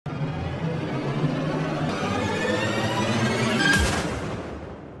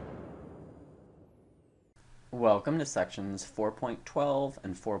Welcome to sections 4.12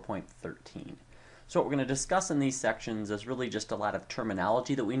 and 4.13. So what we're going to discuss in these sections is really just a lot of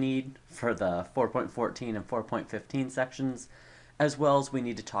terminology that we need for the 4.14 and 4.15 sections, as well as we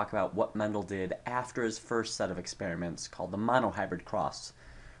need to talk about what Mendel did after his first set of experiments called the monohybrid cross,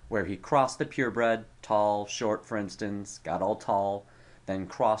 where he crossed the purebred, tall, short, for instance, got all tall, then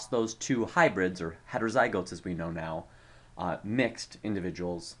crossed those two hybrids, or heterozygotes as we know now, mixed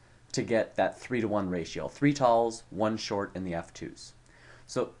individuals, to get that 3-to-1 ratio. 3 talls, 1 short in the F2s.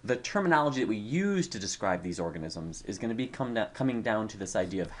 So the terminology that we use to describe these organisms is going to be coming down to this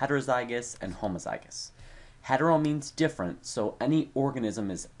idea of heterozygous and homozygous. Hetero means different, so any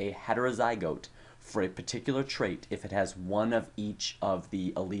organism is a heterozygote for a particular trait if it has one of each of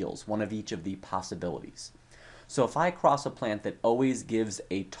the alleles, one of each of the possibilities. So if I cross a plant that always gives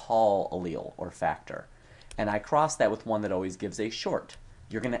a tall allele or factor, and I cross that with one that always gives a short,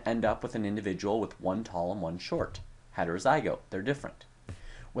 you're going to end up with an individual with 1 tall and 1 short. Heterozygote, they're different.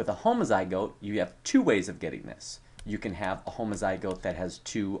 With a homozygote, you have 2 ways of getting this. You can have a homozygote that has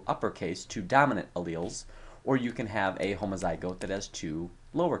 2 uppercase, 2 dominant alleles, or you can have a homozygote that has 2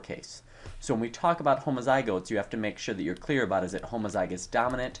 lowercase. So when we talk about homozygotes, you have to make sure that you're clear about, is it homozygous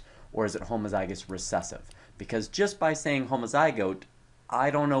dominant or is it homozygous recessive? Because just by saying homozygote, I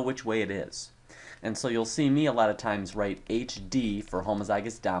don't know which way it is. And so you'll see me a lot of times write HD for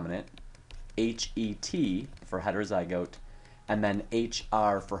homozygous dominant, HET for heterozygote, and then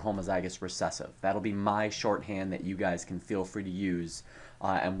HR for homozygous recessive. That'll be my shorthand that you guys can feel free to use,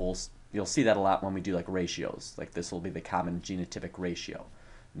 and you'll see that a lot when we do like ratios. Like this will be the common genotypic ratio.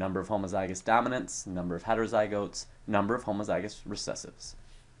 Number of homozygous dominants, number of heterozygotes, number of homozygous recessives.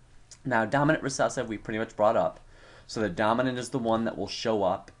 Now dominant recessive we pretty much brought up, so the dominant is the one that will show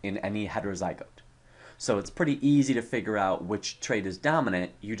up in any heterozygote. So it's pretty easy to figure out which trait is dominant.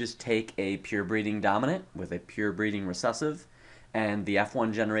 You just take a pure breeding dominant with a pure breeding recessive, and the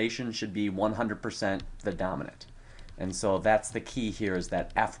F1 generation should be 100% the dominant. And so that's the key here, is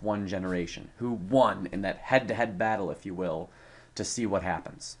that F1 generation, who won in that head-to-head battle, if you will, to see what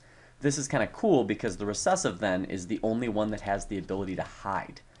happens. This is kind of cool because the recessive then is the only one that has the ability to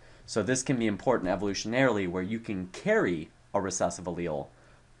hide. So this can be important evolutionarily, where you can carry a recessive allele,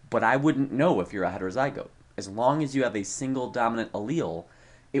 but I wouldn't know if you're a heterozygote. As long as you have a single dominant allele,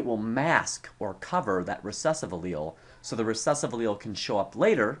 it will mask or cover that recessive allele, so the recessive allele can show up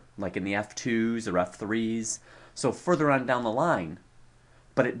later, like in the F2s or F3s, so further on down the line,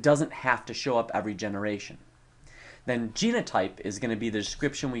 but it doesn't have to show up every generation. Then genotype is going to be the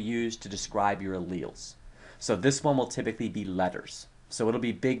description we use to describe your alleles. So this one will typically be letters. So it'll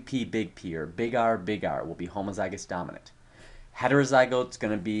be big P, or big R will be homozygous dominant. Heterozygote's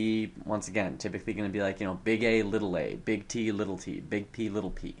going to be, once again, typically going to be like, big A, big T, big P, little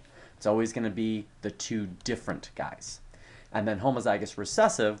p. It's always going to be the 2 different guys. And then homozygous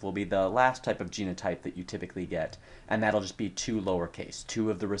recessive will be the last type of genotype that you typically get, and that'll just be 2 lowercase,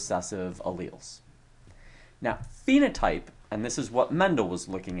 2 of the recessive alleles. Now, phenotype, and this is what Mendel was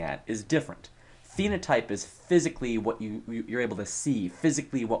looking at, is different. Phenotype is physically what you're able to see,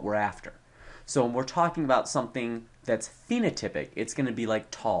 physically what we're after. So when we're talking about something that's phenotypic, it's going to be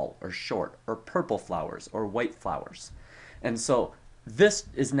like tall or short or purple flowers or white flowers. And so this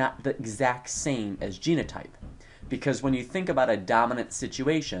is not the exact same as genotype, because when you think about a dominant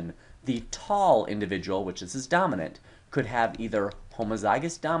situation, the tall individual, which is his dominant, could have either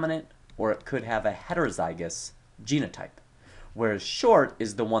homozygous dominant or it could have a heterozygous genotype. Whereas short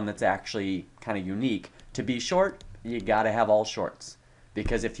is the one that's actually kind of unique. To be short, you got to have all shorts.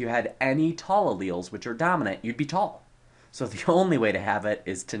 Because if you had any tall alleles which are dominant, you'd be tall. So the only way to have it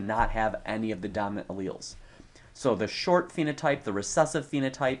is to not have any of the dominant alleles. So the short phenotype, the recessive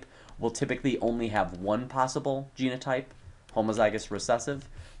phenotype, will typically only have 1 possible genotype, homozygous recessive,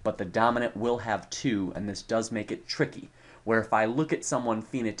 but the dominant will have 2, and this does make it tricky. Where if I look at someone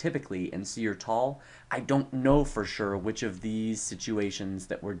phenotypically and see you're tall, I don't know for sure which of these situations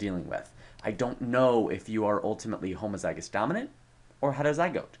that we're dealing with. I don't know if you are ultimately homozygous dominant or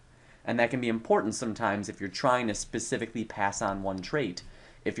heterozygote. And that can be important sometimes if you're trying to specifically pass on one trait.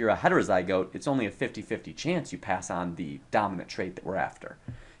 If you're a heterozygote, it's only a 50-50 chance you pass on the dominant trait that we're after.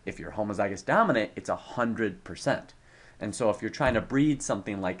 If you're homozygous dominant, it's 100%. And so if you're trying to breed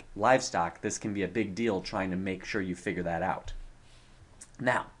something like livestock, this can be a big deal trying to make sure you figure that out.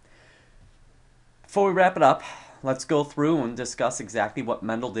 Now, before we wrap it up, let's go through and discuss exactly what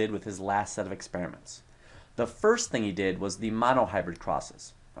Mendel did with his last set of experiments. The first thing he did was the monohybrid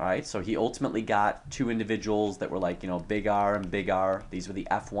crosses. All right, so he ultimately got 2 individuals that were like, big R and big R. These were the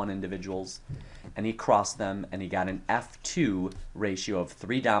F1 individuals. And he crossed them, and he got an F2 ratio of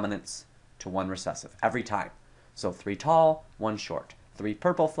 3 dominants to 1 recessive every time. So 3 tall, 1 short. 3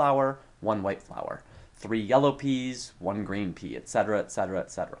 purple flower, 1 white flower. 3 yellow peas, 1 green pea, etc., etc.,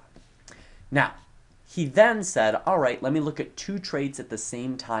 etc. Now, he then said, all right, let me look at 2 traits at the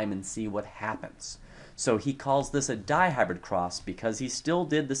same time and see what happens. So he calls this a dihybrid cross because he still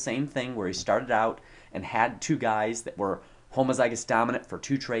did the same thing where he started out and had 2 guys that were homozygous dominant for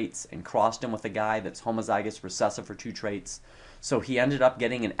 2 traits and crossed him with a guy that's homozygous recessive for 2 traits. So he ended up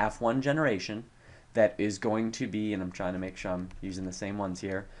getting an F1 generation that is going to be, and I'm trying to make sure I'm using the same ones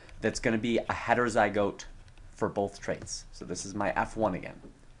here, that's going to be a heterozygote for both traits. So this is my F1 again.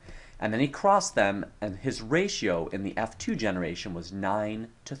 And then he crossed them, and his ratio in the F2 generation was 9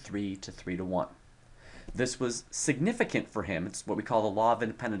 to 3 to 3 to 1. This was significant for him. It's what we call the law of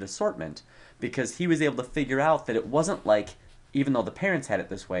independent assortment, because he was able to figure out that it wasn't like, even though the parents had it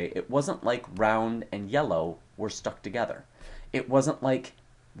this way, it wasn't like round and yellow were stuck together. It wasn't like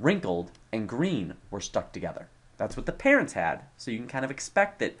wrinkled and green were stuck together. That's what the parents had, so you can kind of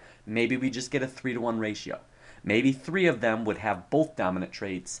expect that maybe we just get a 3 to 1 ratio. Maybe 3 of them would have both dominant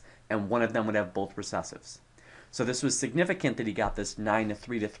traits, and 1 of them would have both recessives. So this was significant that he got this 9 to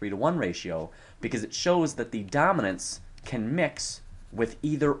 3 to 3 to 1 ratio because it shows that the dominants can mix with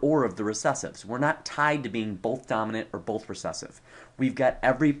either or of the recessives. We're not tied to being both dominant or both recessive. We've got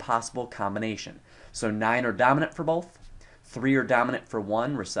every possible combination. So 9 are dominant for both, 3 are dominant for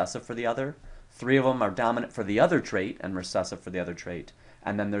one, recessive for the other, 3 of them are dominant for the other trait and recessive for the other trait,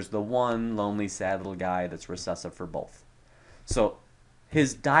 and then there's the one lonely sad little guy that's recessive for both. So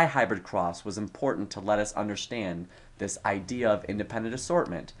his dihybrid cross was important to let us understand this idea of independent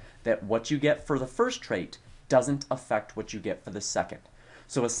assortment, that what you get for the first trait doesn't affect what you get for the second.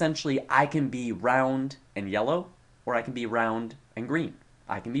 So essentially, I can be round and yellow, or I can be round and green.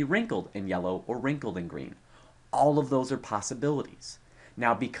 I can be wrinkled and yellow or wrinkled and green. All of those are possibilities.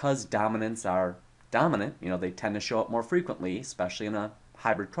 Now, because dominants are dominant, they tend to show up more frequently, especially in a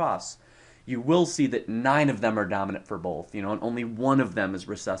hybrid cross, you will see that 9 of them are dominant for both, and only 1 of them is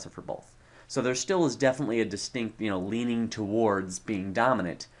recessive for both. So there still is definitely a distinct, leaning towards being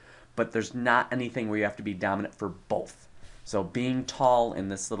dominant, but there's not anything where you have to be dominant for both. So being tall in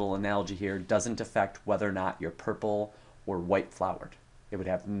this little analogy here doesn't affect whether or not you're purple or white flowered. It would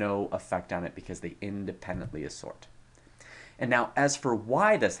have no effect on it because they independently assort. And now, as for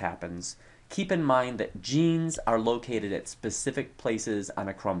why this happens, keep in mind that genes are located at specific places on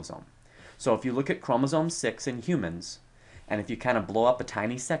a chromosome. So if you look at chromosome 6 in humans, and if you kind of blow up a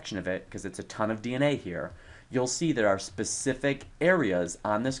tiny section of it, because it's a ton of DNA here, you'll see there are specific areas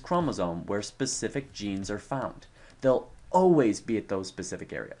on this chromosome where specific genes are found. They'll always be at those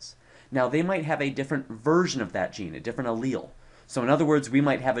specific areas. Now, they might have a different version of that gene, a different allele. So in other words, we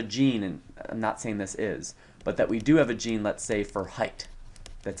might have a gene, and I'm not saying this is, but that we do have a gene, let's say, for height,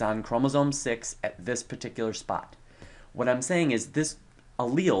 that's on chromosome 6 at this particular spot. What I'm saying is this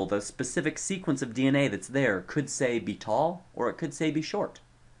allele, the specific sequence of DNA that's there, could say be tall or it could say be short.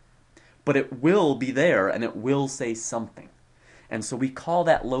 But it will be there and it will say something. And so we call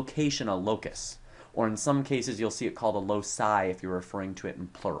that location a locus. Or in some cases you'll see it called a loci if you're referring to it in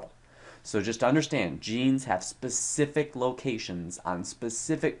plural. So just understand, genes have specific locations on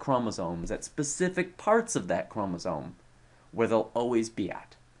specific chromosomes at specific parts of that chromosome where they'll always be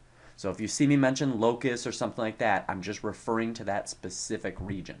at. So if you see me mention locus or something like that, I'm just referring to that specific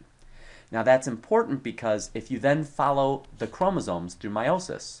region. Now that's important because if you then follow the chromosomes through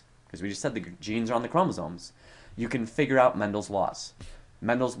meiosis, because we just said the genes are on the chromosomes, you can figure out Mendel's laws.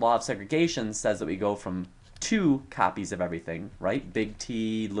 Mendel's law of segregation says that we go from 2 copies of everything, right? Big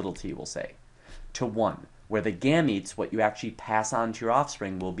T, little t, we'll say, to 1, where the gametes, what you actually pass on to your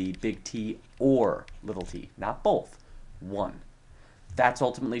offspring, will be big T or little t, not both, 1. That's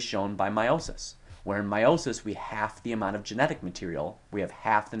ultimately shown by meiosis, where in meiosis we half the amount of genetic material, we have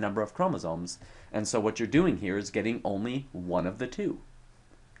half the number of chromosomes, and so what you're doing here is getting only 1 of the 2.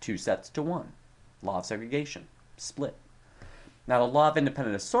 2 sets to 1. Law of segregation, split. Now the law of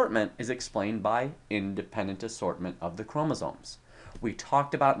independent assortment is explained by independent assortment of the chromosomes. We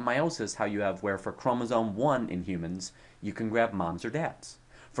talked about in meiosis how you have where for chromosome 1 in humans, you can grab moms or dads.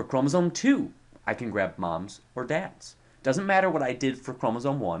 For chromosome 2, I can grab moms or dads. Doesn't matter what I did for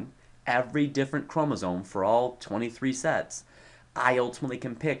chromosome 1, every different chromosome for all 23 sets, I ultimately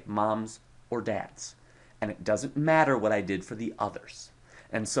can pick moms or dads. And it doesn't matter what I did for the others.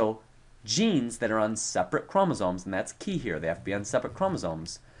 And so genes that are on separate chromosomes, and that's key here, they have to be on separate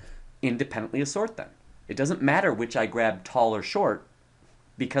chromosomes, independently assort them. It doesn't matter which I grab, tall or short,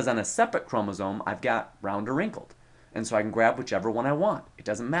 because on a separate chromosome, I've got round or wrinkled. And so I can grab whichever one I want. It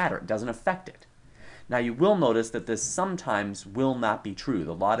doesn't matter. It doesn't affect it. Now you will notice that this sometimes will not be true.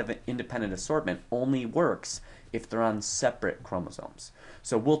 The law of independent assortment only works if they're on separate chromosomes.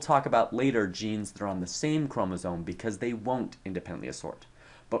 So we'll talk about later genes that are on the same chromosome because they won't independently assort.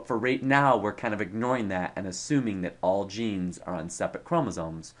 But for right now, we're kind of ignoring that and assuming that all genes are on separate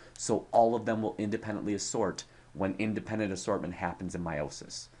chromosomes, so all of them will independently assort when independent assortment happens in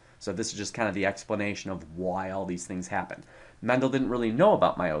meiosis. So this is just kind of the explanation of why all these things happen. Mendel didn't really know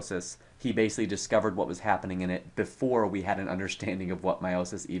about meiosis. He basically discovered what was happening in it before we had an understanding of what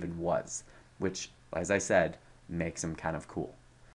meiosis even was, which, as I said, makes him kind of cool.